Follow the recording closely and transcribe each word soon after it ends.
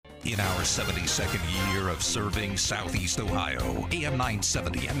In our 72nd year of serving Southeast Ohio, AM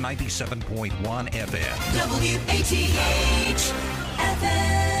 970 and 97.1 FM. WATH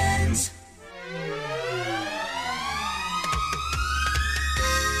Athens.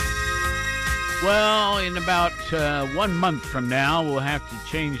 Well, in about 1 month from now, we'll have to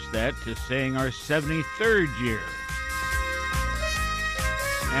change that to saying our 73rd year.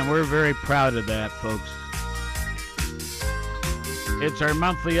 And we're very proud of that, folks. It's our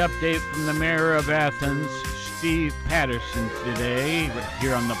monthly update from the Mayor of Athens, Steve Patterson, today, right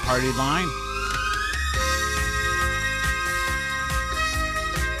here on the party line.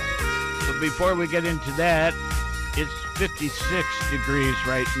 But before we get into that, it's 56 degrees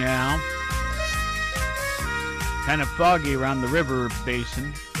right now. Kind of foggy around the river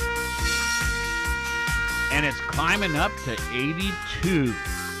basin. And it's climbing up to 82.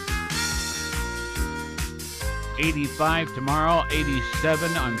 85 tomorrow,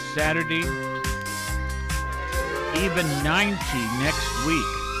 87 on Saturday, even 90 next week.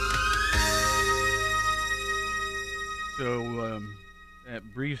 So that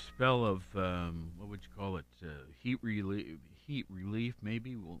brief spell of what would you call it? Heat relief,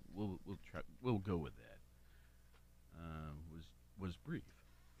 maybe. We'll go with that. Was brief,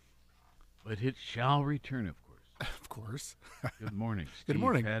 but it shall return, of course. Of course. Good morning, Good Steve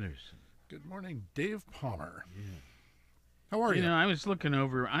morning, Patterson. Good morning, Dave Palmer. Yeah. How are you? You know, I was looking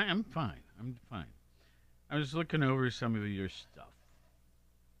over. I'm fine. I'm fine. I was looking over some of your stuff,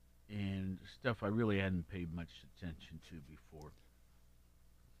 and stuff I really hadn't paid much attention to before.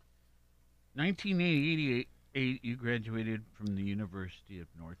 1988, you graduated from the University of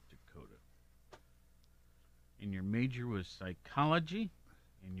North Dakota. And your major was psychology,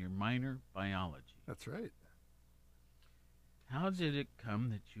 and your minor biology. That's right. How did it come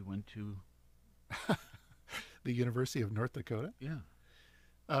that you went to The University of North Dakota? Yeah.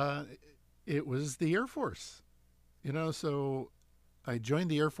 It was the Air Force. You know, so I joined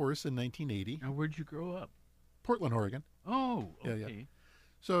the Air Force in 1980. Now, where'd you grow up? Portland, Oregon. Oh, Yeah, okay. yeah.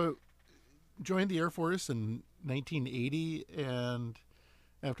 So joined the Air Force in 1980, and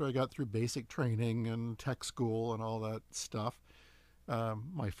after I got through basic training and tech school and all that stuff,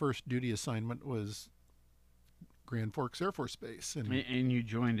 my first duty assignment was Grand Forks Air Force Base. And you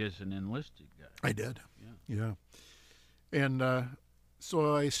joined as an enlisted guy. I did. Yeah. And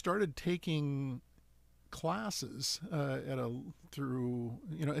so I started taking classes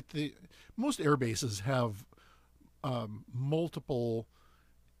most air bases have multiple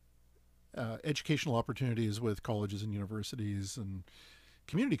educational opportunities with colleges and universities and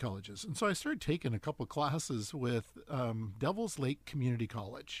community colleges. And so I started taking a couple classes with Devils Lake Community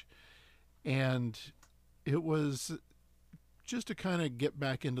College. And it was just to kind of get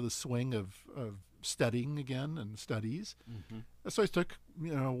back into the swing of studying again and studies. Mm-hmm. So I took,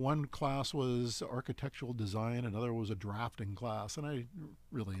 one class was architectural design, another was a drafting class, and I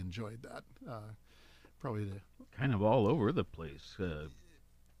really enjoyed that. Probably the... Kind of all over the place Yeah.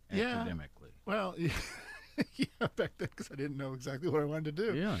 academically. Well, yeah, back then, because I didn't know exactly what I wanted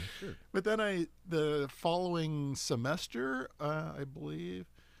to do. Yeah, sure. But then the following semester, I believe,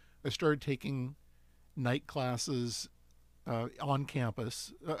 I started taking night classes on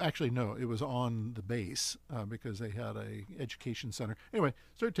campus. Actually, no, it was on the base because they had a education center. Anyway,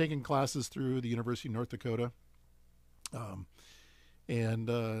 started taking classes through the University of North Dakota, and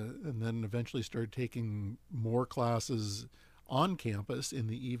then eventually started taking more classes on campus in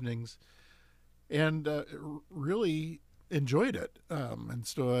the evenings, and really enjoyed it. And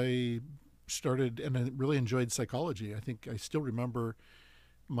so I started, and I really enjoyed psychology. I think I still remember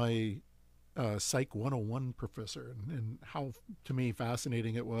my Psych 101 professor and how, to me,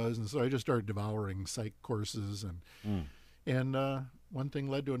 fascinating it was. And so I just started devouring psych courses, and one thing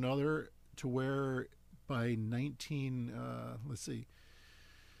led to another, to where by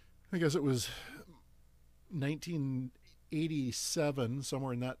I guess it was 1987,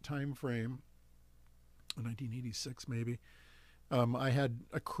 somewhere in that time frame, 1986 maybe, I had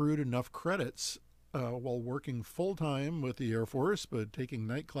accrued enough credits while working full-time with the Air Force, but taking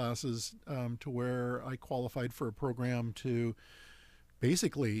night classes, to where I qualified for a program to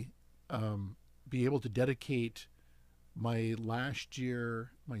basically be able to dedicate my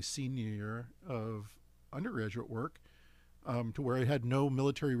senior year of undergraduate work, to where I had no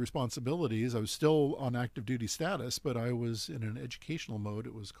military responsibilities. I was still on active duty status, but I was in an educational mode.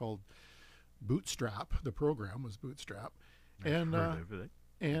 It was called Bootstrap. The program was Bootstrap. And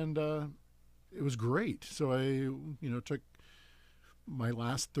it was great. So I, took my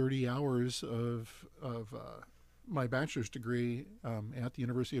last 30 hours of my bachelor's degree at the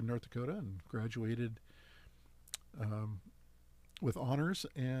University of North Dakota and graduated with honors,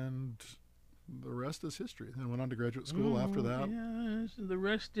 and the rest is history. Then went on to graduate school after that. Yes, the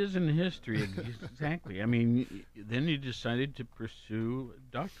rest isn't history. Exactly. I mean, then you decided to pursue a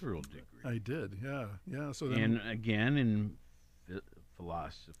doctoral degree. I did, yeah. So then, And again, in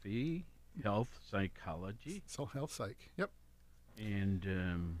philosophy, health psychology, health psych. Yep. and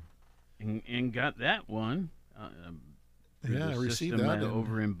got that one. Through Yeah, I the received system that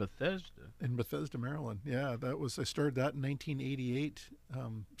over in Bethesda. in Bethesda, Maryland. Yeah, I started that in 1988,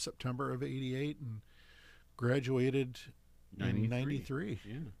 September of '88, and graduated in 93.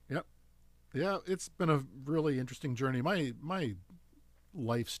 Yeah. Yep. Yeah, it's been a really interesting journey. My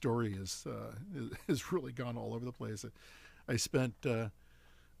life story has really gone all over the place. I spent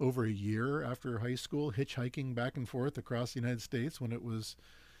over a year after high school hitchhiking back and forth across the United States when it was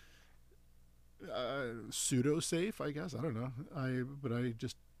pseudo safe, I guess. I don't know. But I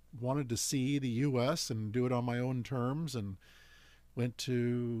just wanted to see the U.S. and do it on my own terms, and went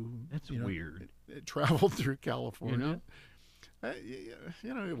to. That's weird. Traveled through California. You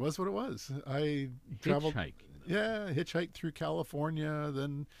know? It was what it was. I traveled. Hitchhiking. Yeah, hitchhiked through California.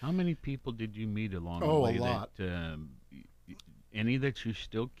 Then How many people did you meet along the Oh, way? a lot. Any that you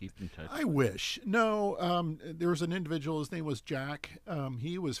still keep in touch I with? wish. No, there was an individual. His name was Jack.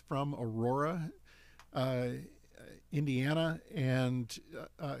 He was from Aurora, Indiana, and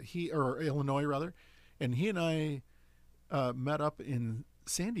or Illinois rather, and he and I met up in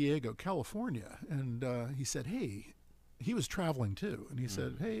San Diego, California. And he said, "Hey," he was traveling too, and he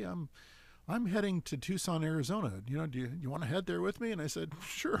said, "Hey, I'm heading to Tucson, Arizona. Do you want to head there with me?" And I said,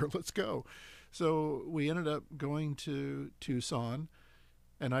 "Sure, let's go." So we ended up going to Tucson,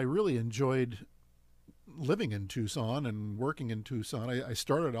 and I really enjoyed living in Tucson and working in Tucson. I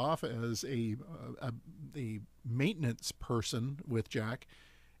started off as a maintenance person with Jack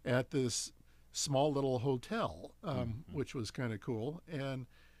at this small little hotel, which was kind of cool, and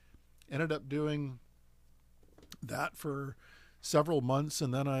ended up doing that for several months,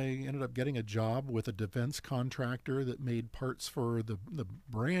 and then I ended up getting a job with a defense contractor that made parts for the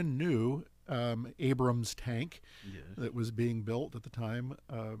brand new Abrams tank that was being built at the time,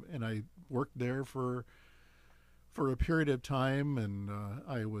 and I worked there for a period of time, and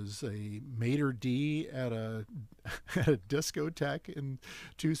I was a maitre d' at a discotheque in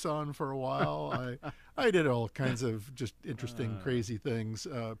Tucson for a while. I did all kinds of just interesting, crazy things.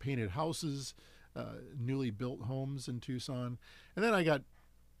 Painted houses, newly built homes in Tucson, and then I got,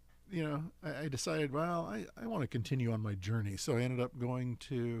 I decided, well, I want to continue on my journey, so I ended up going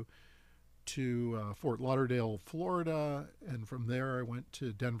to Fort Lauderdale, Florida, and from there I went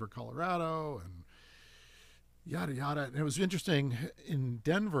to Denver, Colorado, and yada yada. And it was interesting in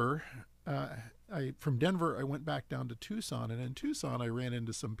Denver. From Denver I went back down to Tucson, and in Tucson I ran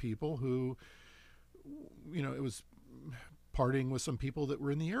into some people who, it was partying with some people that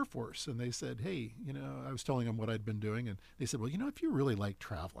were in the Air Force, and they said, "Hey, I was telling them what I'd been doing, and they said, well, if you really like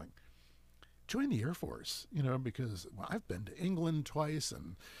traveling, join the Air Force, because I've been to England twice,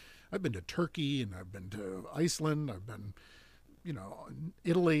 and I've been to Turkey, and I've been to Iceland, I've been,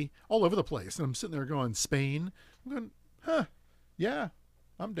 Italy, all over the place." And I'm sitting there going, Spain. I'm going, yeah,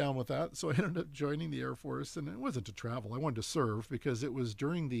 I'm down with that. So I ended up joining the Air Force, and it wasn't to travel. I wanted to serve because it was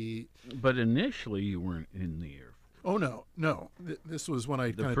during the... But initially you weren't in the Air Force. Oh, no. This was when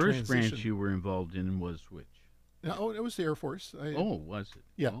I kind The of first branch transitioned. you were involved in was which? Oh, it was the Air Force. Was it?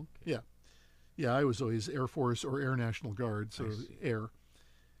 Yeah, Okay. yeah. I was always Air Force or Air National Guard, so air.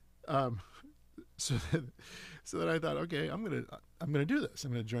 So then I thought, okay, I'm gonna do this.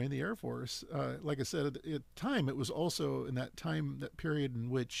 I'm gonna join the Air Force. Like I said, at the time, it was also in that period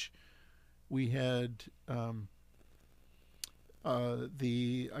in which we had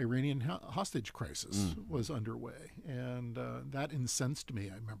the Iranian hostage crisis was underway, and that incensed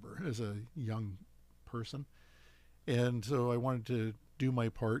me. I remember as a young person, and so I wanted to do my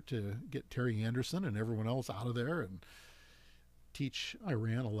part to get Terry Anderson and everyone else out of there and teach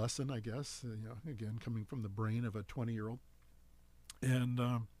Iran a lesson, I guess, again, coming from the brain of a 20-year-old. And,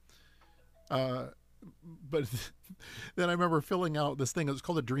 but then I remember filling out this thing. It was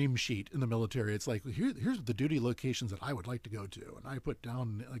called a dream sheet in the military. It's like, here's the duty locations that I would like to go to. And I put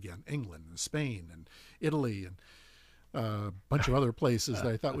down, again, England and Spain and Italy and a bunch of other places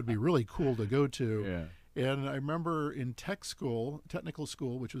that I thought would be really cool to go to. Yeah. And I remember in technical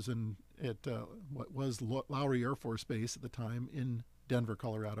school, which was at what was Lowry Air Force Base at the time in Denver,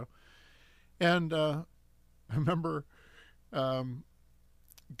 Colorado. And I remember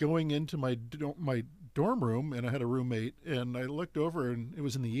going into my dorm room, and I had a roommate, and I looked over, and it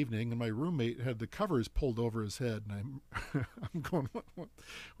was in the evening, and my roommate had the covers pulled over his head, and I'm going,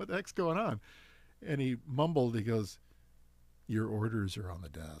 what the heck's going on? And he mumbled, he goes, your orders are on the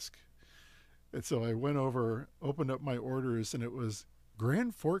desk. And so I went over, opened up my orders, and it was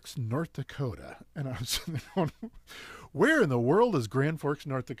Grand Forks, North Dakota. And I was going, where in the world is Grand Forks,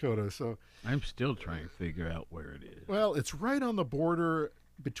 North Dakota? So I'm still trying to figure out where it is. well, it's right on the border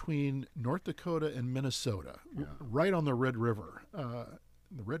between North Dakota and Minnesota, right on the Red River of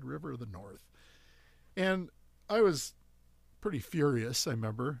the North. And I was pretty furious, I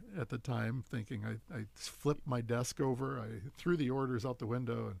remember, at the time, thinking I flipped my desk over, I threw the orders out the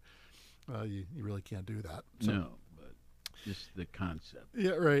window, and you really can't do that. So, No, but just the concept.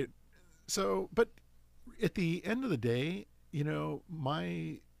 yeah, right. So, but at the end of the day, you know,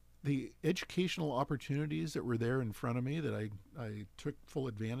 the educational opportunities that were there in front of me that I took full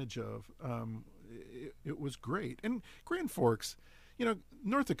advantage of, it was great. And Grand Forks, you know,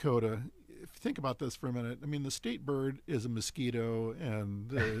 North Dakota, if you think about this for a minute, I mean, the state bird is a mosquito and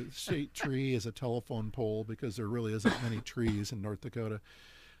the state tree is a telephone pole because there really isn't many trees in North Dakota.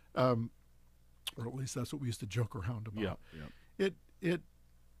 Or at least that's what we used to joke around about. Yeah. It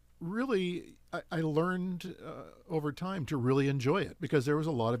really, I learned over time to really enjoy it because there was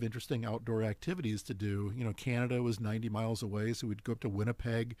a lot of interesting outdoor activities to do. You know, Canada was 90 miles away, so we'd go up to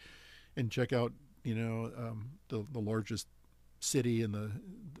Winnipeg and check out, you know, the largest city in the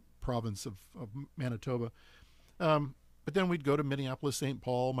province of Manitoba. But then we'd go to Minneapolis, St.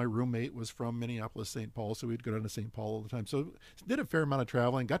 Paul. My roommate was from Minneapolis, St. Paul, so we'd go down to St. Paul all the time. So did a fair amount of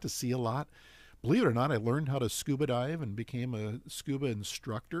traveling, got to see a lot. Believe it or not, I learned how to scuba dive and became a scuba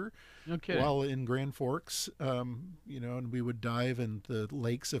instructor while in Grand Forks. You know, and we would dive in the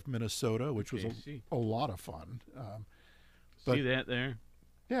lakes of Minnesota, which was a lot of fun. See that there?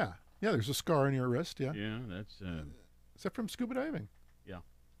 Yeah. Yeah, there's a scar on your wrist, yeah. Yeah, that's Is that from scuba diving? yeah.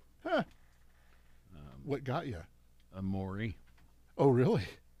 Huh. What got you? A Maury Oh, really?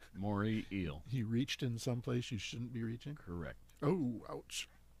 eel. You reached in some place you shouldn't be reaching? Correct. Oh, ouch.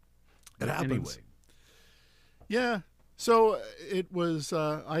 It But happens. anyway, Yeah. So it was,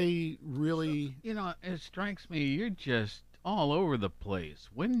 I really, you know, it strikes me you're just all over the place.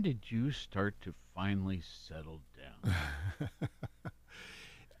 When did you start to finally settle down?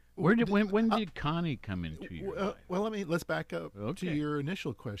 When did Connie come into your life? well, let's back up to Okay. your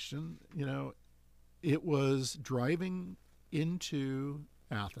initial question. You know, it was driving into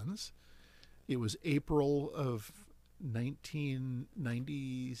Athens. It was April of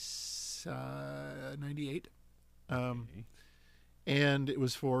 1998. Okay. And it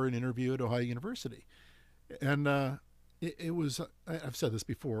was for an interview at Ohio University. And it was, I've said this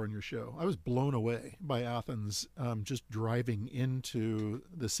before on your show, I was blown away by Athens just driving into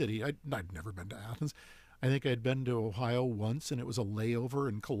the city. I'd never been to Athens. I think I'd been to Ohio once, and it was a layover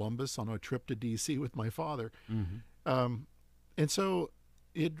in Columbus on a trip to D.C. with my father. Mm-hmm. And so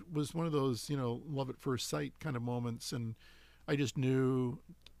it was one of those, you know, love at first sight kind of moments, and I just knew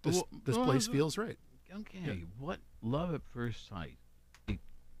this place feels right. Okay, Yeah. what love at first sight?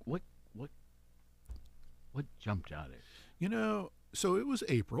 What jumped out at you? You know, so it was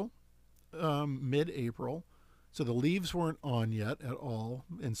April, mid-April, so the leaves weren't on yet at all.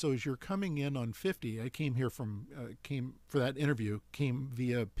 And so as you're coming in on 50, I came here came for that interview, came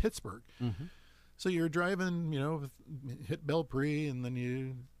via Pittsburgh. Mm-hmm. So you're driving, you know, hit Belpre, and then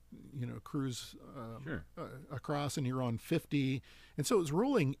you know, cruise Sure. across, and you're on 50. And so it was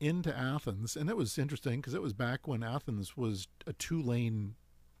rolling into Athens, and it was interesting because it was back when Athens was a 2-lane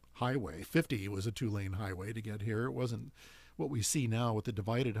highway. 50 was a 2-lane highway to get here. It wasn't what we see now with the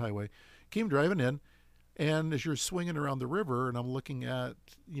divided highway. Came driving in, and as you're swinging around the river, and I'm looking at,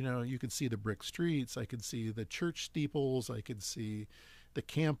 you know, you could see the brick streets, I could see the church steeples, I could see the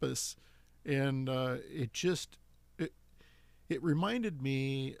campus, and it reminded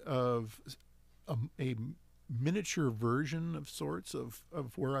me of a miniature version of sorts of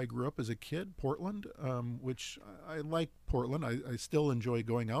where I grew up as a kid, Portland, which I like Portland. I still enjoy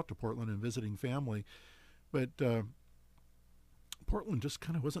going out to Portland and visiting family, but Portland just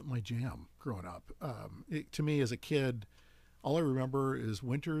kind of wasn't my jam growing up. To me as a kid, all I remember is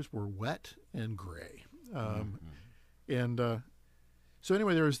winters were wet and gray. And so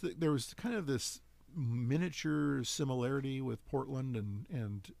anyway, there was kind of this miniature similarity with Portland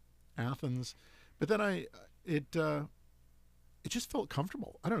and Athens, but then it just felt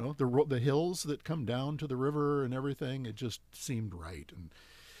comfortable. I don't know, the hills that come down to the river and everything, it just seemed right.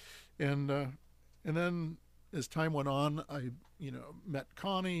 And then as time went on, I, you know, met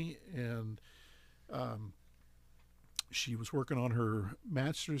Connie, and she was working on her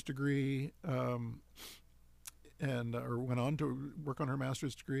master's degree, or went on to work on her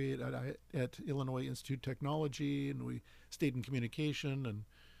master's degree at Illinois Institute of Technology, and we stayed in communication,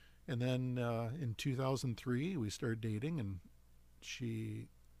 and then in 2003 we started dating, she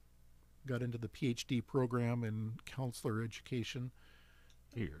got into the PhD program in counselor education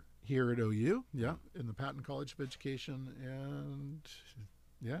here at OU, in the Patton College of Education, and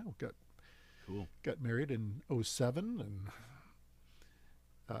got married in 2007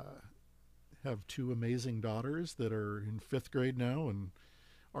 and have two amazing daughters that are in 5th grade now and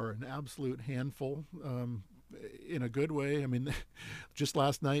are an absolute handful, in a good way. I mean, just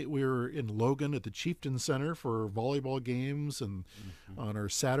last night we were in Logan at the Chieftain Center for volleyball games, and on our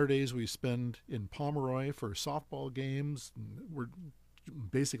Saturdays we spend in Pomeroy for softball games. And we're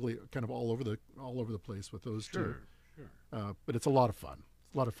basically kind of all over the place with those two. Sure. But it's a lot of fun.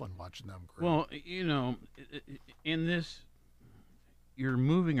 It's a lot of fun watching them grow. Well, in this, you're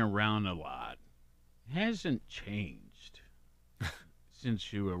moving around a lot. It hasn't changed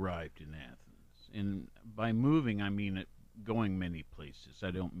since you arrived in Athens. And by moving, I mean going many places.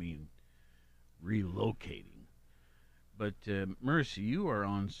 I don't mean relocating. But Mercy, you are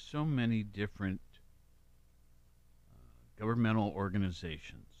on so many different governmental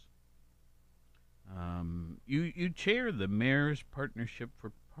organizations. You chair the Mayor's Partnership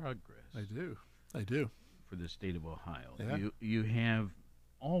for Progress. I do. For the state of Ohio. Yeah. You have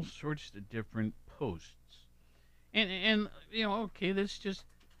all sorts of different posts. And okay, this just...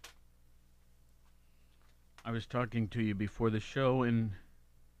 I was talking to you before the show, and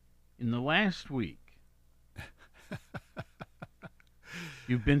in the last week,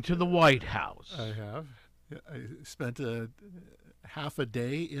 you've been to the White House. I have. I spent half a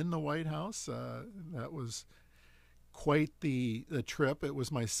day in the White House. That was quite the trip. It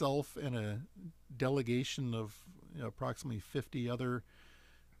was myself and a delegation of approximately 50 other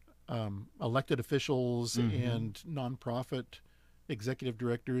elected officials and nonprofit executive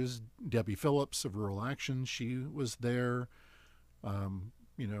directors. Debbie Phillips of Rural Action, she was there.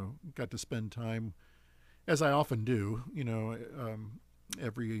 Got to spend time, as I often do,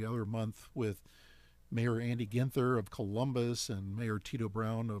 every other month with Mayor Andy Ginther of Columbus and Mayor Tito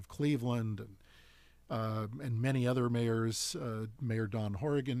Brown of Cleveland and many other mayors, Mayor Dan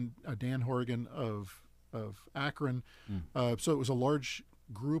Horrigan of Akron. So it was a large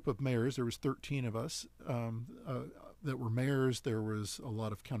group of mayors. There was 13 of us that were mayors. There was a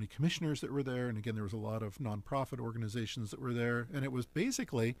lot of county commissioners that were there, and again there was a lot of nonprofit organizations that were there, and it was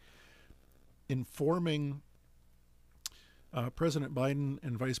basically informing President Biden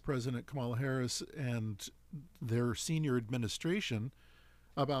and Vice President Kamala Harris and their senior administration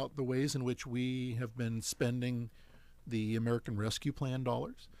about the ways in which we have been spending the American Rescue Plan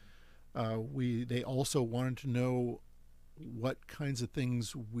dollars. They also wanted to know what kinds of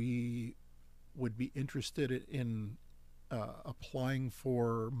things we would be interested in applying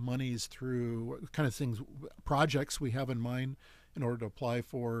for monies through, what kind of things, projects we have in mind in order to apply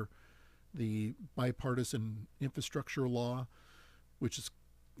for the bipartisan infrastructure law, which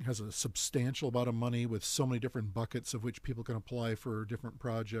has a substantial amount of money with so many different buckets of which people can apply for different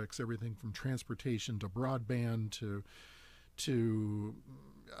projects, everything from transportation to broadband to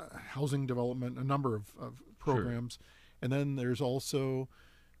housing development, a number of programs. Sure. And then there's also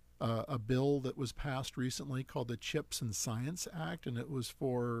a bill that was passed recently called the Chips and Science Act, and it was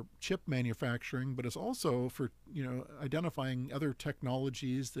for chip manufacturing, but it's also for identifying other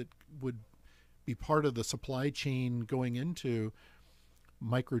technologies that would be part of the supply chain going into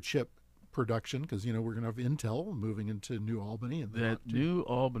microchip production, because we're going to have Intel moving into New Albany. And that New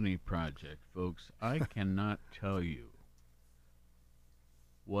Albany project, folks, I cannot tell you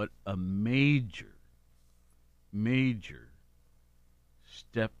what a major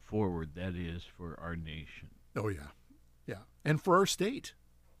step forward that is for our nation. Oh yeah, and for our state,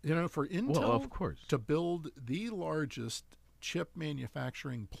 for Intel, well, of course, to build the largest chip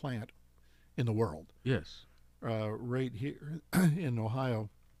manufacturing plant in the world. Yes, right here in Ohio.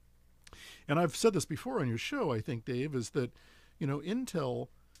 And I've said this before on your show, I think, Dave, is that Intel,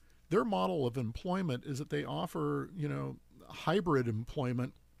 their model of employment is that they offer hybrid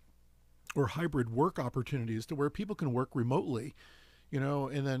employment or hybrid work opportunities to where people can work remotely,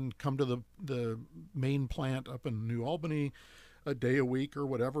 and then come to the main plant up in New Albany a day a week or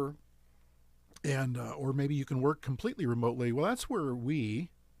whatever. And or maybe you can work completely remotely. Well, that's where we,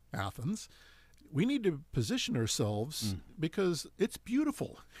 Athens, we need to position ourselves because it's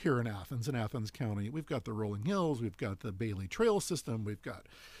beautiful here in Athens County. We've got the rolling hills, we've got the Bailey Trail system, we've got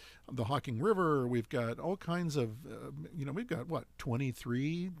the Hocking River, we've got all kinds of, we've got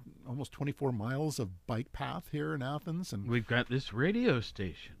 23, almost 24 miles of bike path here in Athens. And we've got this radio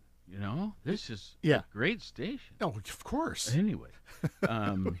station, this is a great station. Oh, of course. Anyway.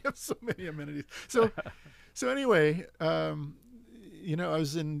 We have so many amenities. So anyway, I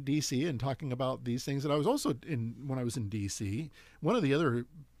was in D.C. and talking about these things, and I was also when I was in D.C. One of the other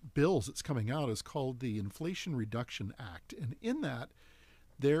bills that's coming out is called the Inflation Reduction Act, and in that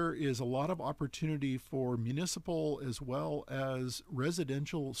there is a lot of opportunity for municipal as well as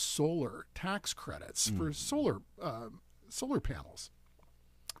residential solar tax credits for solar panels.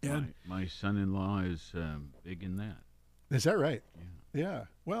 And my son-in-law is big in that. is that right? Yeah.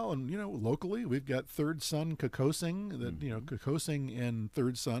 Well, and locally we've got Third Sun Kokosing that Kokosing and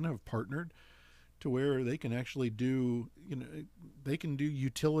Third Sun have partnered to where they can actually do they can do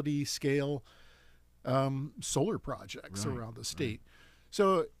utility scale solar projects around the state.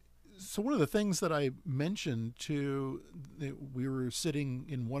 So one of the things that I mentioned we were sitting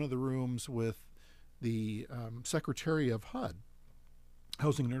in one of the rooms with the Secretary of HUD,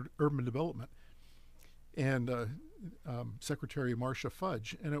 Housing and Urban Development, and Secretary Marcia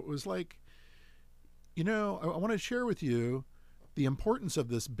Fudge, and it was like, I want to share with you the importance of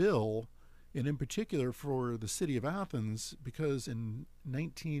this bill, and in particular for the city of Athens, because in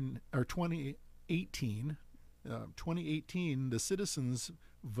 2018, the citizens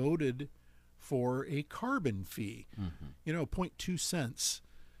voted for a carbon fee, 0.2 cents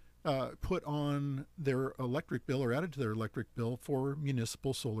put on their electric bill or added to their electric bill for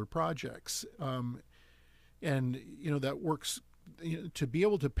municipal solar projects. And that works to be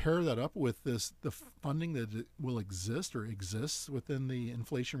able to pair that up with the funding that will exist or exists within the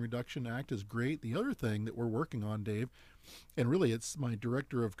Inflation Reduction Act is great. The other thing that we're working on, Dave, and really it's my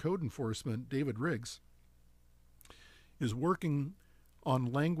Director of Code Enforcement, David Riggs, is working on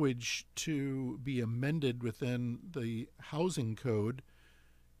language to be amended within the housing code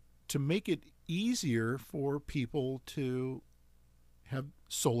to make it easier for people to have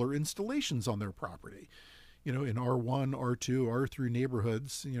solar installations on their property. In R1, R2, R3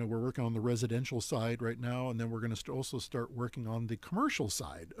 neighborhoods, we're working on the residential side right now, and then we're going to also start working on the commercial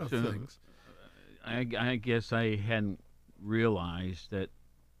side of things. I guess I hadn't realized that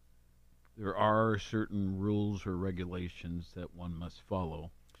there are certain rules or regulations that one must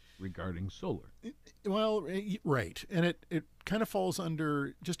follow regarding solar. Well, right. And it kind of falls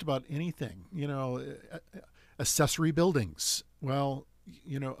under just about anything, accessory buildings. Well,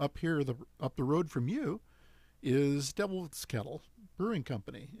 up the road from you is Devil's Kettle Brewing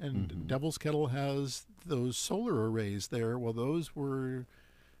Company. And Devil's Kettle has those solar arrays there. Well, those were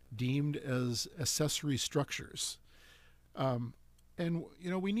deemed as accessory structures. And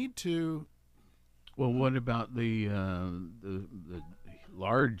we need to. Well, what about the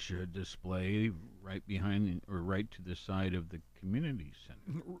large display right behind or right to the side of the community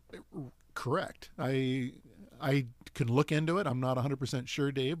center? Correct. I can look into it. I'm not 100%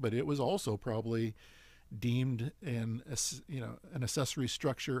 sure, Dave, but it was also probably deemed an accessory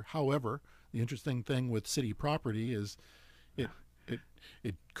structure. However, the interesting thing with city property is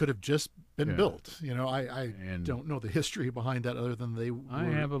it could have just been built. I don't know the history behind that other than I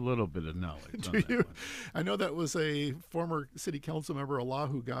have a little bit of knowledge on that one. I know that was a former city council member,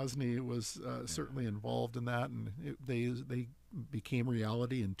 Allahu Ghazni, was certainly involved in that, and they became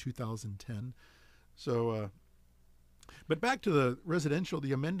reality in 2010. So, but back to the residential,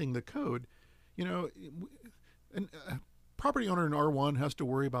 the amending the code, property owner in R1 has to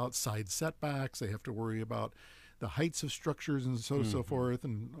worry about side setbacks. They have to worry about the heights of structures and so forth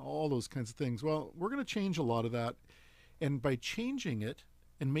and all those kinds of things. Well, we're going to change a lot of that. And by changing it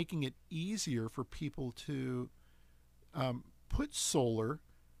and making it easier for people to put solar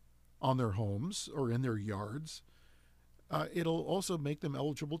on their homes or in their yards, it'll also make them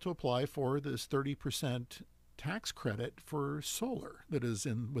eligible to apply for this 30% tax credit for solar that is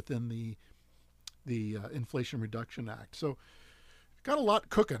within the Inflation Reduction Act. So got a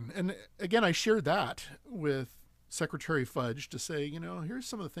lot cooking. And again, I shared that with Secretary Fudge to say, here's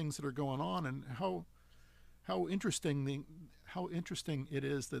some of the things that are going on and how interesting it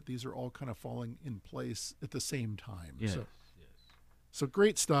is that these are all kind of falling in place at the same time. Yes. So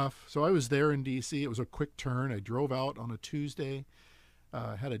great stuff. So I was there in D.C. It was a quick turn. I drove out on a Tuesday,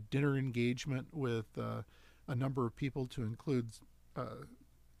 had a dinner engagement with a number of people to include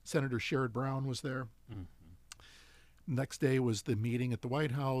Senator Sherrod Brown was there. Next day was the meeting at the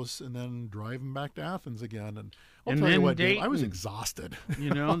White House, and then driving back to Athens again. And I'll tell you what, Dave, I was exhausted.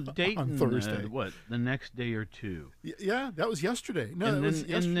 Dayton on Thursday. The next day or two? Yeah, that was yesterday. No, and was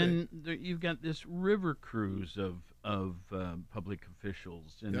yesterday. And then you've got this river cruise of public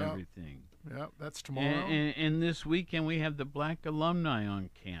officials and everything. Yeah, that's tomorrow. And this weekend we have the Black alumni on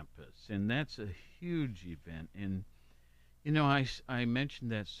campus, and that's a huge event. And I mentioned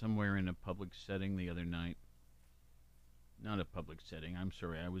that somewhere in a public setting the other night. Not a public setting, I'm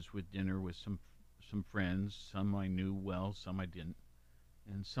sorry. I was with dinner with some friends. Some I knew well, some I didn't.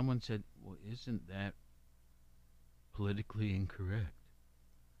 and someone said, "Well, isn't that politically incorrect?"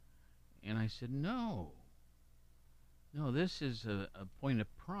 And I said, "No, no, this is a point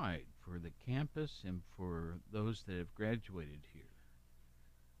of pride for the campus and for those that have graduated here,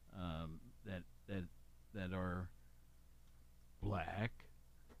 that are black,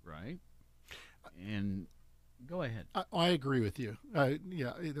 right?" And go ahead. I agree with you.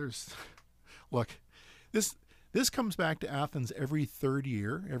 Yeah, there's look, this comes back to Athens every third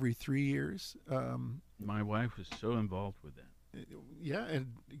year, every 3 years. My wife was so involved with that. Yeah,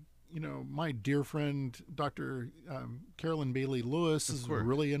 and my dear friend Dr. Carolyn Bailey Lewis is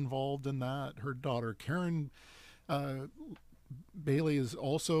really involved in that. Her daughter Karen Bailey is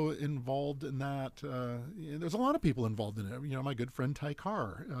also involved in that. There's a lot of people involved in it. My good friend Ty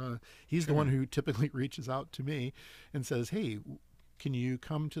Carr, he's the one who typically reaches out to me and says, "Hey, can you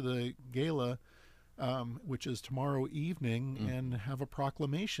come to the gala, which is tomorrow evening, and have a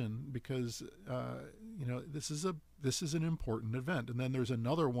proclamation, because this is an important event." And then there's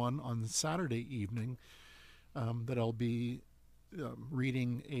another one on Saturday evening that I'll be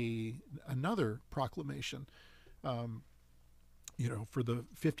reading another proclamation. For the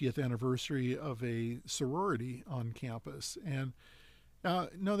 50th anniversary of a sorority on campus. And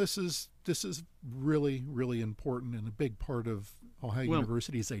no, this is really, really important and a big part of Ohio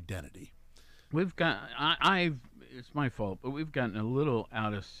University's identity. We've got it's my fault, but we've gotten a little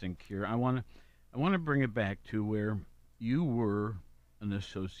out of sync here. I want to bring it back to where you were an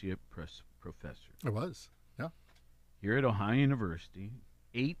associate professor. I was, yeah. Here at Ohio University,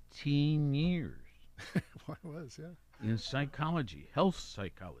 18 years. Well, I was, yeah. In psychology, health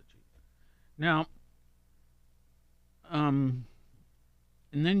psychology. Now, and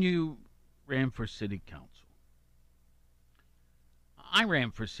then you ran for city council. I ran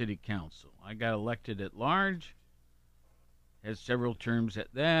for city council. I got elected at large, had several terms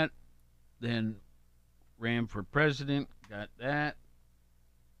at that, then ran for president, got that.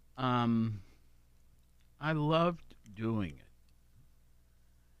 I loved doing it.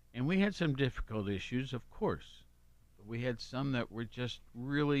 And we had some difficult issues, of course. But we had some that were just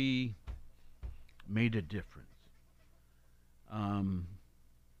really made a difference.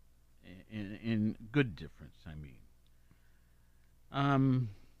 In good difference, I mean.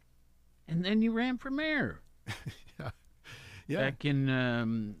 And then you ran for mayor. Yeah. Back in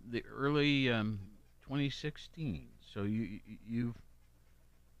the early 2016. So you've...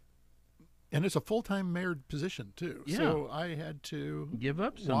 And it's a full-time mayor position, too. Yeah. So I had to give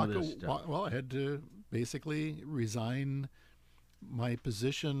up some of this stuff. Well, I had to basically resign my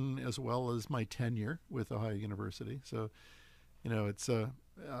position as well as my tenure with Ohio University. So, it's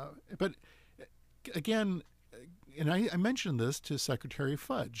but again, and I mentioned this to Secretary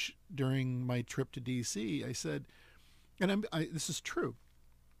Fudge during my trip to D.C. I said, and this is true.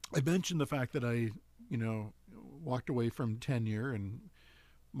 I mentioned the fact that I, walked away from tenure and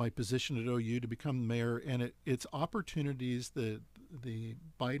my position at OU to become mayor, and it's opportunities that the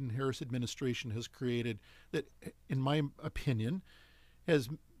Biden-Harris administration has created that, in my opinion, has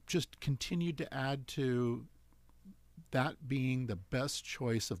just continued to add to that being the best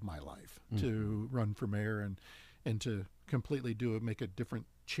choice of my life, to run for mayor and to completely make a different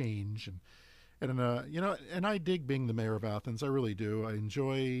change. And I dig being the mayor of Athens. I really do. I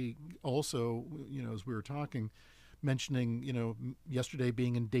enjoy also, as we were talking, mentioning, yesterday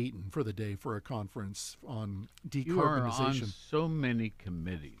being in Dayton for the day for a conference on decarbonization. You are on so many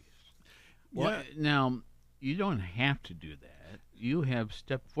committees. Well, now, you don't have to do that. You have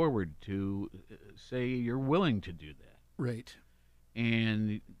stepped forward to say you're willing to do that. Right.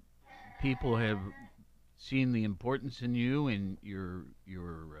 And people have seen the importance in you and your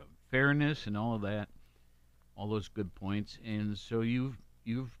fairness and all of that, all those good points. And so you've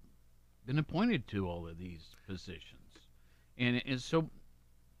been appointed to all of these positions. And so,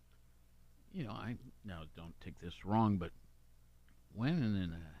 I now don't take this wrong, but when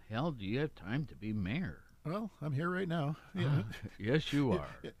in the hell do you have time to be mayor? Well, I'm here right now. Yeah. Yes, you are.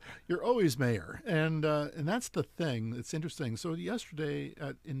 You're always mayor, and that's the thing that's interesting. So yesterday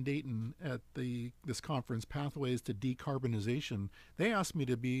in Dayton at this conference, Pathways to Decarbonization, they asked me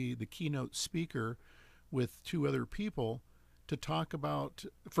to be the keynote speaker with two other people to talk about.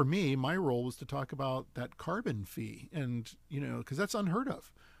 For me, my role was to talk about that carbon fee, and because that's unheard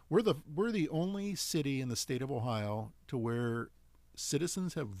of. We're the only city in the state of Ohio to where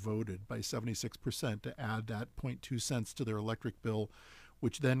citizens have voted by 76% to add that 0.2 cents to their electric bill,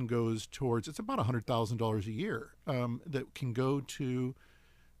 which then goes towards, it's about $100,000 a year that can go to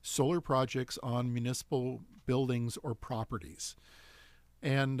solar projects on municipal buildings or properties.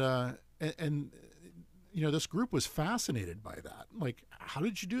 And this group was fascinated by that. Like, how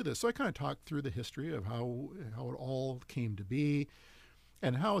did you do this? So I kind of talked through the history of how it all came to be,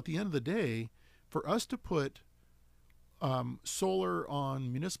 and how at the end of the day, for us to put solar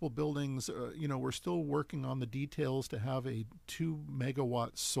on municipal buildings, we're still working on the details to have a 2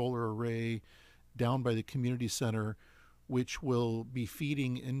 megawatt solar array down by the community center, which will be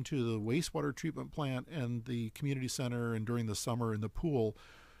feeding into the wastewater treatment plant and the community center, and during the summer in the pool.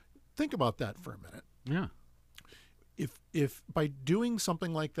 Think about that for a minute. Yeah. If by doing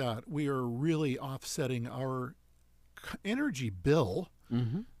something like that, we are really offsetting our energy bill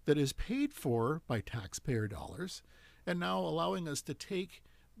that is paid for by taxpayer dollars, and now allowing us to take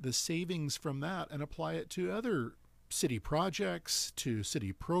the savings from that and apply it to other city projects, to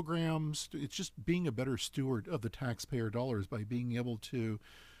city programs. It's just being a better steward of the taxpayer dollars by being able to,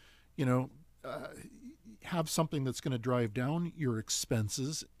 have something that's going to drive down your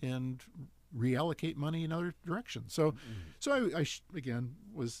expenses and reallocate money in other directions. So I again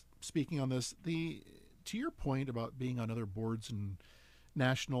was speaking on this. To your point about being on other boards and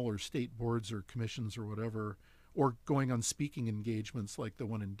national or state boards or commissions or whatever, or going on speaking engagements like the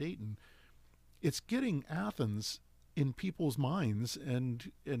one in Dayton, it's getting Athens in people's minds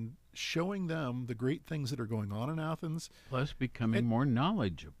and showing them the great things that are going on in Athens. Plus becoming more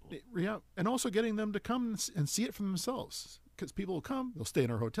knowledgeable. Yeah, and also getting them to come and see it for themselves. Because people will come, they'll stay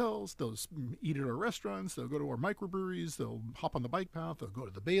in our hotels, they'll eat at our restaurants, they'll go to our microbreweries, they'll hop on the bike path, they'll go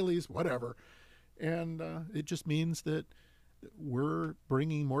to the Baileys, whatever. And it just means that we're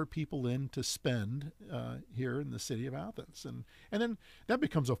bringing more people in to spend here in the city of Athens. And then that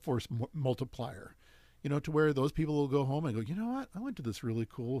becomes a force multiplier, to where those people will go home and go, you know what, I went to this really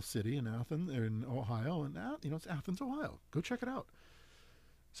cool city in Athens, or in Ohio, and it's Athens, Ohio. Go check it out.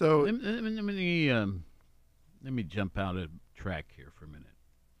 So let me jump out of track here for a minute.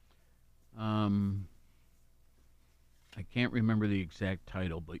 I can't remember the exact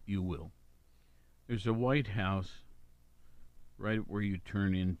title, but you will. There's a White House right where you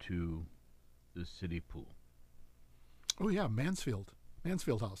turn into the city pool. Oh yeah, Mansfield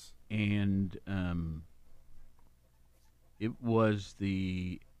House. And it was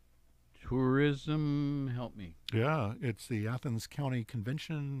the tourism, help me. Yeah, it's the Athens County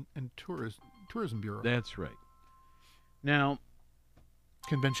Convention and Tourism Bureau. That's right. Now,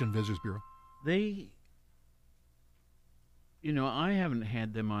 Convention Visitors Bureau. They, I haven't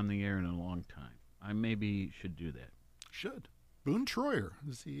had them on the air in a long time. I maybe should do that. Should. Boone Troyer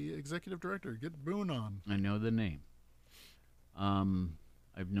is the executive director. Get Boone on. I know the name.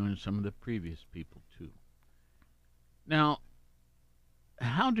 I've known some of the previous people, too. Now,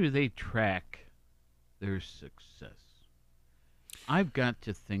 how do they track their success? I've got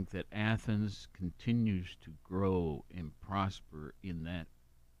to think that Athens continues to grow and prosper in that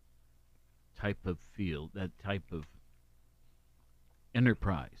type of field, that type of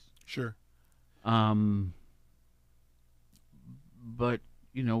enterprise. Sure. But,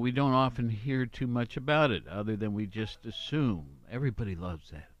 we don't often hear too much about it, other than we just assume. Everybody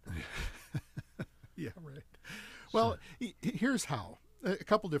loves that. Yeah, right. Well, here's how. A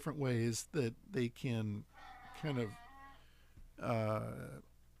couple different ways that they can kind of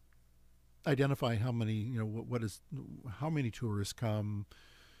identify how many, how many tourists come,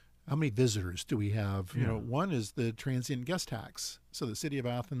 how many visitors do we have? Yeah. One is the transient guest tax. So the city of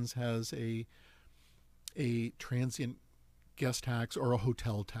Athens has a transient guest tax, or a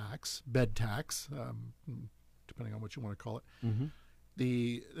hotel tax, bed tax, depending on what you want to call it. Mm-hmm.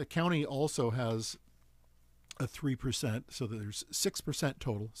 The county also has a 3%, so there's 6%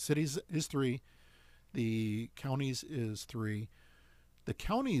 total. Cities is 3, the counties is 3. The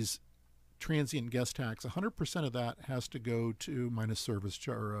county's transient guest tax, 100% of that has to go to, minus service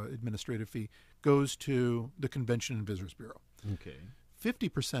or administrative fee, goes to the Convention and Visitors Bureau. Okay.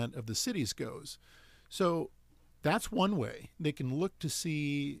 50% of the city's goes. So that's one way they can look to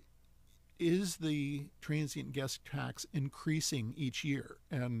see, is the transient guest tax increasing each year?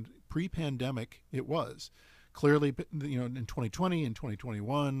 And pre-pandemic, it was. Clearly, in 2020 and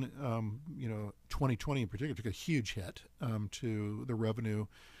 2021, 2020 in particular took a huge hit to the revenue.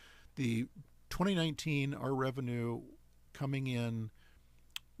 The 2019, our revenue coming in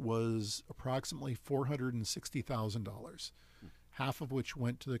was approximately $460,000, half of which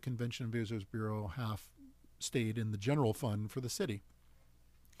went to the Convention and Visitors Bureau, half stayed in the general fund for the city.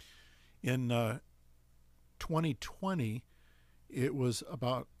 In 2020, it was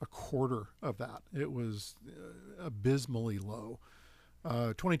about a quarter of that. It was abysmally low.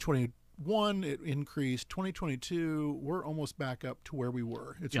 2021, it increased. 2022, we're almost back up to where we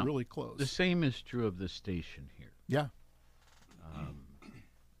were. It's really close. The same is true of the station here. Yeah.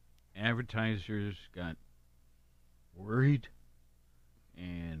 advertisers got worried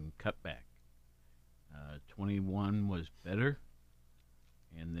and cut back. 21 was better,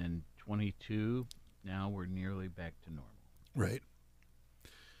 and then 22. Now we're nearly back to normal. Right.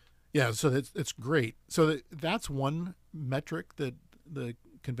 Yeah, so it's great. So that's one metric that the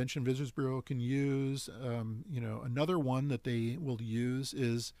Convention Visitors Bureau can use. Another one that they will use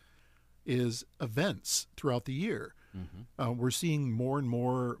is events throughout the year. Mm-hmm. We're seeing more and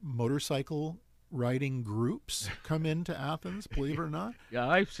more motorcycle riding groups come into Athens, believe it or not. Yeah,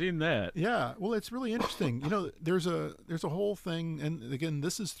 I've seen that. Yeah, well, it's really interesting. There's a whole thing, and again,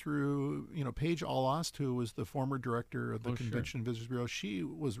 this is through Paige Alost, who was the former director of the Convention Visitors Bureau. She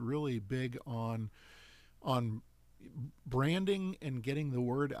was really big on branding and getting the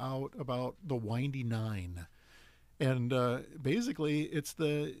word out about the Windy Nine. And basically, it's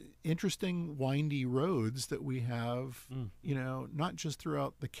the interesting windy roads that we have, not just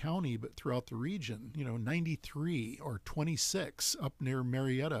throughout the county, but throughout the region. 93 or 26 up near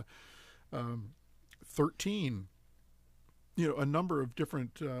Marietta, 13. A number of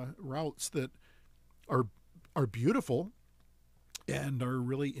different routes that are beautiful and are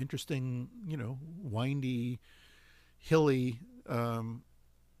really interesting. Windy, hilly.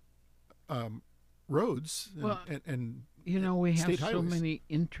 Roads and we have state so highways. many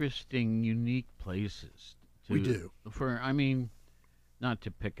interesting, unique places. We do. Not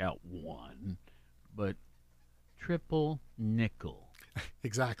to pick out one, but Triple Nickel.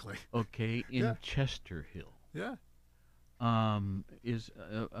 Exactly. Okay, in Chester Hill. Yeah. Is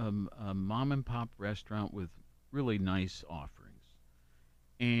a mom and pop restaurant with really nice offerings,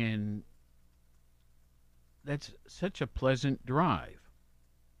 and that's such a pleasant drive.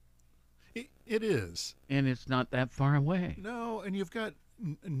 It is. And it's not that far away. No, and you've got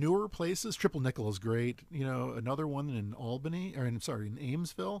newer places. Triple Nickel is great. Another one in Albany, in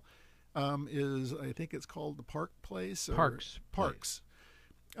Amesville, is, I think it's called the Park Place. Parks.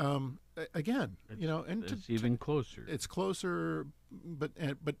 Again, and it's even closer. It's closer, but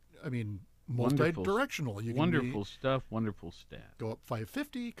I mean, Wonderful. multi-directional. You can Wonderful stuff, wonderful staff. go up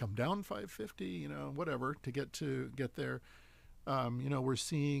 550, come down 550, whatever to get there. We're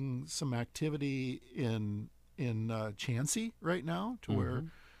seeing some activity in Chansey right now, to where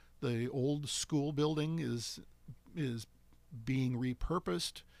the old school building is being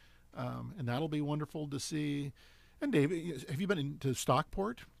repurposed, and that'll be wonderful to see. And Dave, have you been into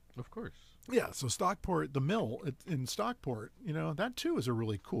Stockport? Of course. Yeah, so Stockport, the mill in Stockport, that too is a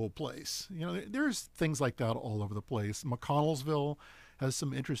really cool place. There's things like that all over the place. McConnellsville has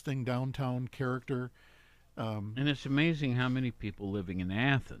some interesting downtown character. And it's amazing how many people living in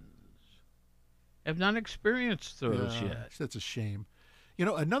Athens have not experienced those yet. That's a shame.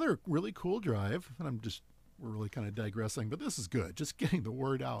 Another really cool drive, and we're really kind of digressing, but this is good, just getting the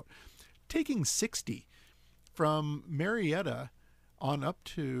word out. Taking 60 from Marietta on up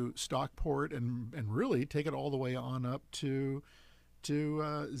to Stockport and really take it all the way on up to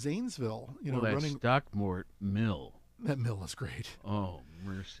Zanesville. That Stockport Mill. That mill is great. Oh,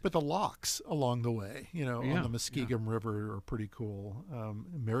 mercy. But the locks along the way, on the Muskegum River are pretty cool.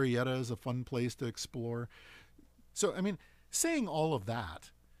 Marietta is a fun place to explore. So, saying all of that,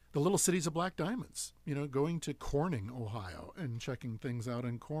 the little cities of black diamonds, going to Corning, Ohio, and checking things out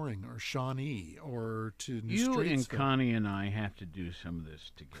in Corning or Shawnee or to New You and Straitsville. Connie and I have to do some of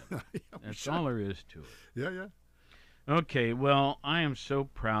this together. That's all there is to it. Yeah. Okay, well, I am so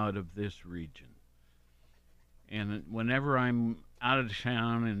proud of this region. And whenever I'm out of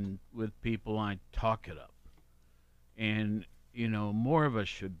town and with people, I talk it up. And, more of us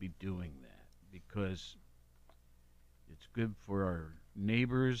should be doing that, because it's good for our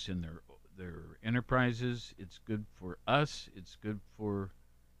neighbors and their enterprises. It's good for us. It's good for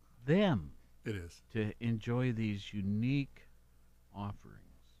them. It is. To enjoy these unique offerings.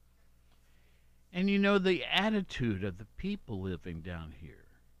 And the attitude of the people living down here,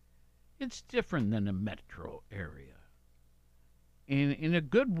 it's different than a metro area. In a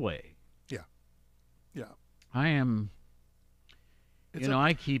good way. Yeah. I am,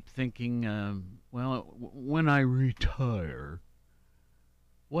 I keep thinking, when I retire,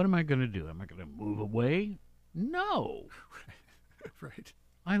 what am I going to do? Am I going to move away? No. Right.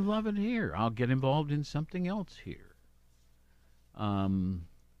 I love it here. I'll get involved in something else here.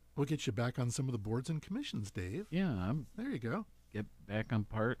 We'll get you back on some of the boards and commissions, Dave. Yeah. There you go. Get back on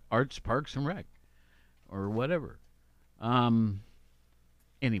Arts, Parks, and Rec. Or whatever.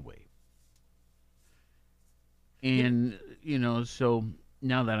 Anyway. And, so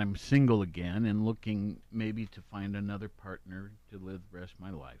now that I'm single again and looking maybe to find another partner to live the rest of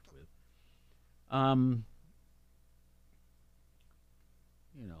my life with,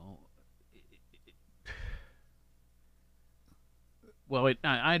 you know, well,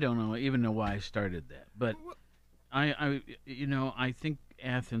 I don't know even know why I started that, but I think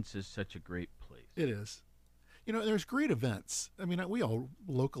Athens is such a great place. It is. You know, there's great events. I mean, we all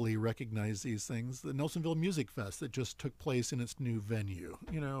locally recognize these things. The Nelsonville Music Fest that just took place in its new venue.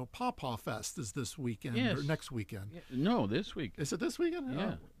 You know, Paw Paw Fest is this weekend or next weekend. Yeah, no, this week. Is it this weekend?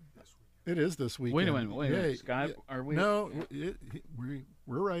 Yeah. Oh, it is this weekend. Wait a minute. Scott, are we? No, we're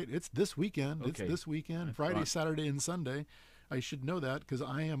right. It's this weekend. Okay. It's this weekend. Friday, Saturday, and Sunday. I should know that because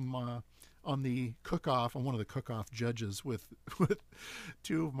I am on the cook-off. I'm one of the cook-off judges with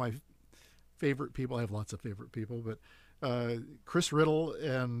two of my favorite people. I have lots of favorite people, but Chris Riddle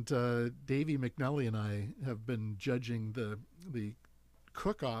and Davey McNally and I have been judging the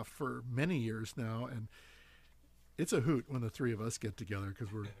cook-off for many years now, and it's a hoot when the three of us get together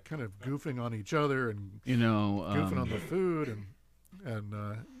because we're kind of goofing on each other and goofing on the food and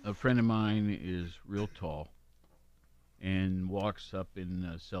a friend of mine is real tall and walks up in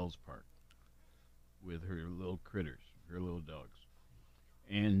Sells Park with her little critters, her little dogs,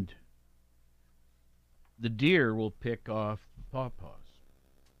 and the deer will pick off the pawpaws.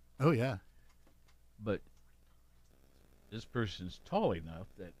 Oh yeah, but this person's tall enough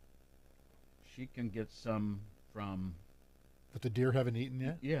that she can get some from. But the deer haven't eaten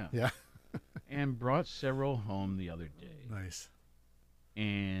yet. Yeah. And brought several home the other day. Nice.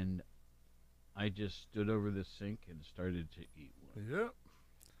 And I just stood over the sink and started to eat one. Yep.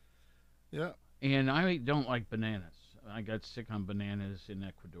 Yeah. And I don't like bananas. I got sick on bananas in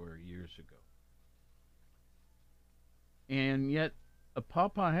Ecuador years ago. And yet, a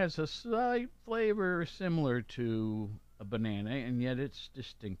pawpaw has a slight flavor similar to a banana, and yet it's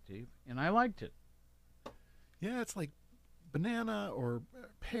distinctive, and I liked it. Yeah, it's like banana or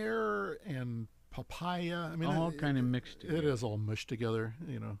pear and papaya. I mean, all kind of mixed together. It is all mushed together,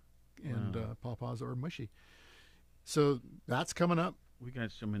 and Wow. pawpaws are mushy. So that's coming up. We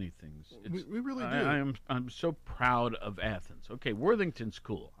got so many things. We really do. I'm so proud of Athens. Okay, Worthington's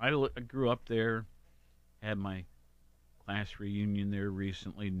cool. I grew up there, had my class reunion there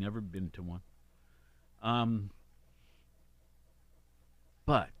recently. Never been to one.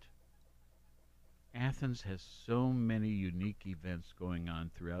 But Athens has so many unique events going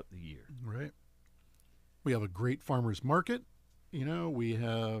on throughout the year. Right. We have a great farmers market. We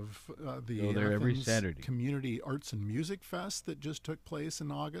have the Go there every Athens Saturday. Community Arts and Music Fest that just took place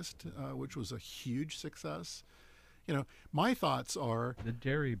in August, which was a huge success. My thoughts are The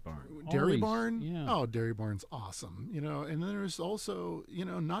Dairy Barn. Dairy Always, Barn. Yeah. Oh, Dairy Barn's awesome. And then there's also,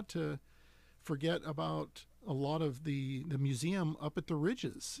 not to forget about a lot of the museum up at the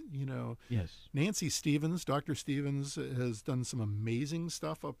Ridges. Yes. Nancy Stevens, Dr. Stevens, has done some amazing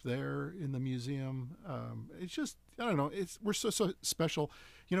stuff up there in the museum. It's just, I don't know, we're so special.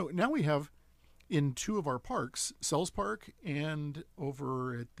 Now we have in two of our parks, Sells Park and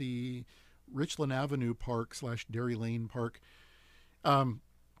over at the Richland Avenue Park / Dairy Lane Park,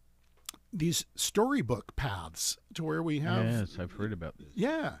 these storybook paths to where we have. Yes, I've heard about this.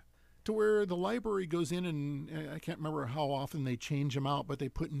 Yeah. To where the library goes in, and I can't remember how often they change them out, but they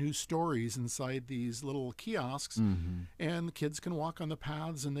put new stories inside these little kiosks, and the kids can walk on the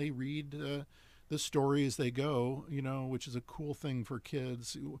paths and they read the story as they go, which is a cool thing for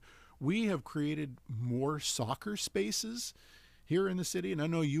kids. We have created more soccer spaces here in the city, and I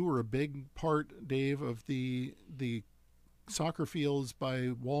know you were a big part, Dave, of the soccer fields by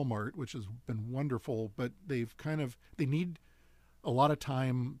Walmart, which has been wonderful, but they need a lot of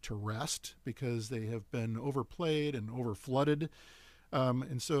time to rest because they have been overplayed and overflooded.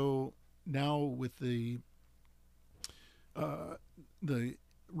 And so now with the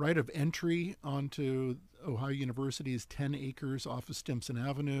right of entry onto Ohio University's 10 acres off of Stimson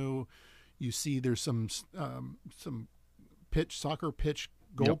Avenue, you see there's some soccer pitch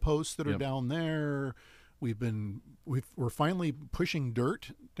goalposts that are down there. We're finally pushing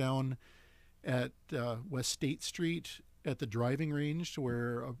dirt down at West State Street at the driving range, to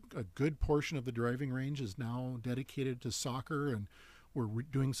where a good portion of the driving range is now dedicated to soccer, and we're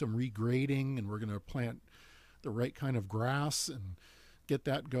doing some regrading, and we're going to plant the right kind of grass and get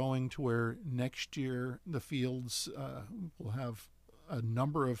that going to where next year the fields will have a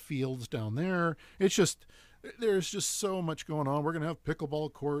number of fields down there. There's just so much going on. We're going to have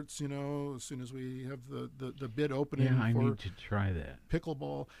pickleball courts, as soon as we have the bid opening. Yeah, I for need to try that.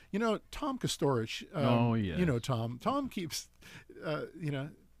 pickleball. Tom Kostorich. Oh, yes. Tom. Tom keeps,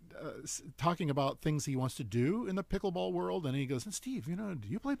 talking about things he wants to do in the pickleball world, and he goes, "Steve, do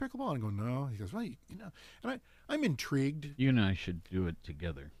you play pickleball?" And I go, "No." He goes, "Well, and I'm intrigued." You and I should do it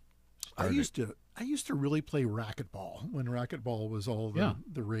together started. I used to really play racquetball when racquetball was all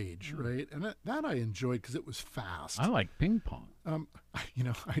the rage, right? And that I enjoyed because it was fast. I like ping pong.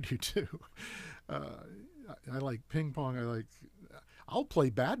 I do too. I like ping pong. I'll play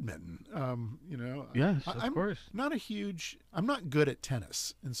badminton. Yes, of course. I'm not good at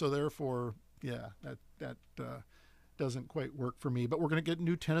tennis, and so therefore, that doesn't quite work for me. But we're going to get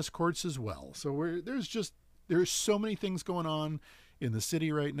new tennis courts as well. So there's so many things going on in the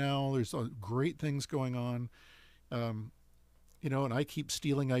city right now. There's great things going on, and I keep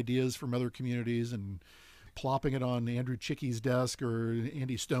stealing ideas from other communities and plopping it on Andrew Chickie's desk or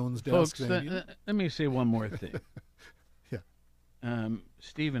Andy Stone's desk. Folks, let me say one more thing. Yeah.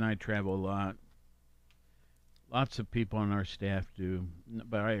 Steve and I travel a lot. Lots of people on our staff do.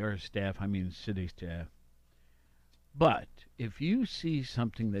 By our staff, I mean city staff. But if you see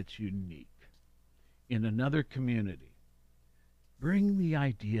something that's unique in another community, bring the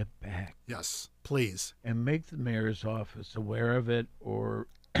idea back. Yes, please. And make the mayor's office aware of it,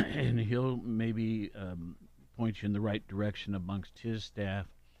 and he'll maybe point you in the right direction amongst his staff.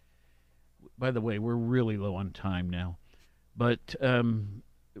 By the way, we're really low on time now. But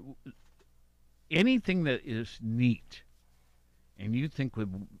anything that is neat and you think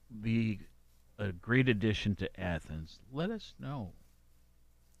would be a great addition to Athens, let us know.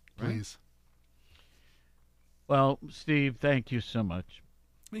 Right? Please. Well, Steve, thank you so much.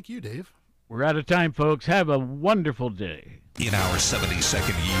 Thank you, Dave. We're out of time, folks. Have a wonderful day. In our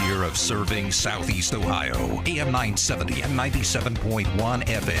 72nd year of serving Southeast Ohio, AM 970 and 97.1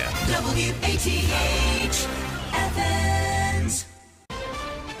 FM. WATH Athens.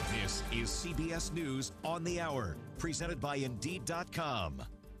 This is CBS News on the Hour, presented by Indeed.com.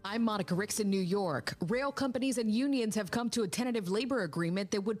 I'm Monica Ricks in New York. Rail companies and unions have come to a tentative labor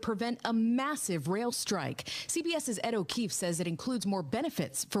agreement that would prevent a massive rail strike. CBS's Ed O'Keefe says it includes more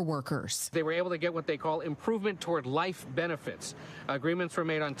benefits for workers. They were able to get what they call improvement toward life benefits. Agreements were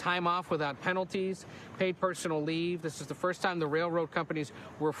made on time off without penalties, paid personal leave. This is the first time the railroad companies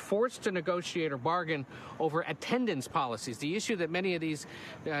were forced to negotiate or bargain over attendance policies. The issue that many of these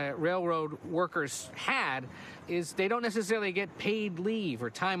railroad workers had is they don't necessarily get paid leave or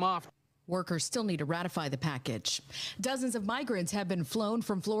time off. Workers still need to ratify the package. Dozens of migrants have been flown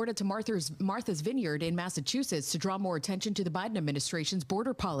from Florida to Martha's Vineyard in Massachusetts to draw more attention to the Biden administration's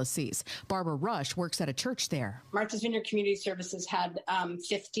border policies. Barbara Rush works at a church there. Martha's Vineyard Community Services had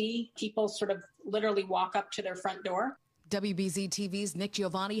 50 people sort of literally walk up to their front door. WBZ TV's Nick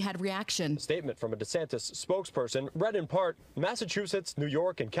Giovanni had reaction. A statement from a DeSantis spokesperson read in part, Massachusetts, New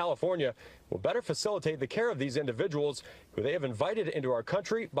York, and California will better facilitate the care of these individuals who they have invited into our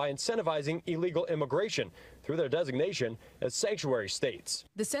country by incentivizing illegal immigration through their designation as sanctuary states.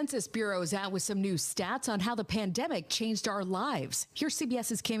 The Census Bureau is out with some new stats on how the pandemic changed our lives. Here's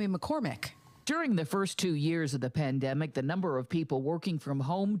CBS's Cami McCormick. During the first 2 years of the pandemic, the number of people working from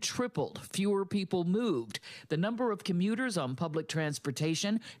home tripled. Fewer people moved. The number of commuters on public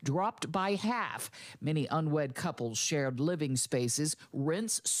transportation dropped by half. Many unwed couples shared living spaces.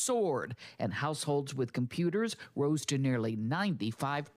 Rents soared, and households with computers rose to nearly 95%.